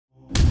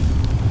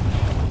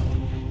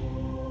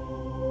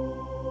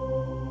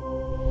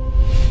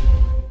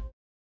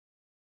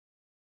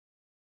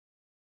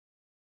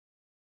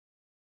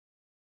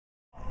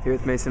Here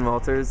with Mason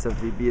Walters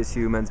of the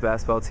BSU men's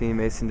basketball team.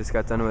 Mason just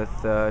got done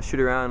with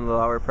shoot-around, a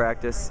little hour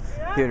practice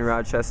here in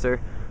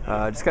Rochester.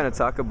 Just kind of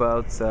talk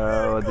about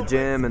the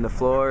gym and the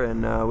floor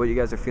and what you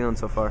guys are feeling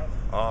so far.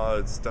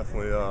 It's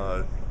definitely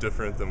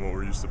different than what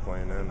we're used to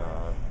playing in.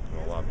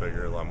 A lot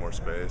bigger, a lot more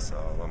space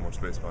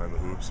behind the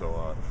hoop.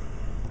 So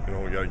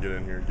we got to get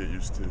in here and get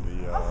used to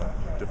the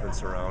different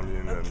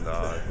surrounding, and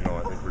I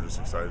think we're just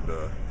excited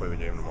to play the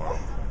game tomorrow.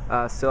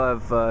 Still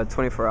have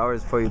 24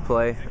 hours before you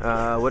play.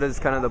 What is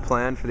kind of the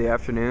plan for the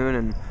afternoon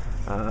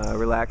and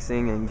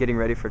relaxing and getting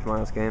ready for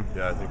tomorrow's game?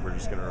 Yeah, I think we're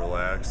just going to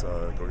relax,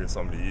 go get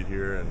something to eat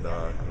here, and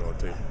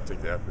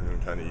take the afternoon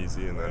kind of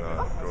easy, and then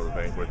go to the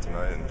banquet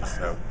tonight and just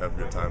have a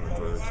good time,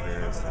 enjoy the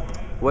experience.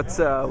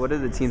 What are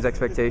the team's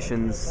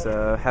expectations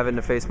having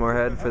to face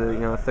Moorhead for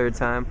the third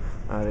time?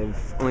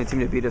 They've only team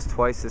to beat us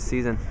twice this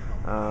season.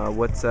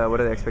 What are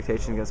the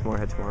expectations against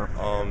Moorhead tomorrow?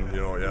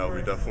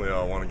 We definitely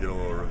want to get a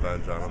little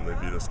revenge on them. They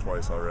beat us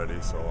twice already,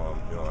 so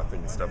I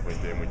think it's definitely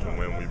a game we can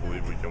win. We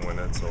believe we can win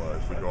it, so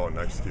if we go out and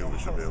execute, we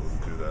should be able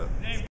to do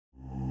that.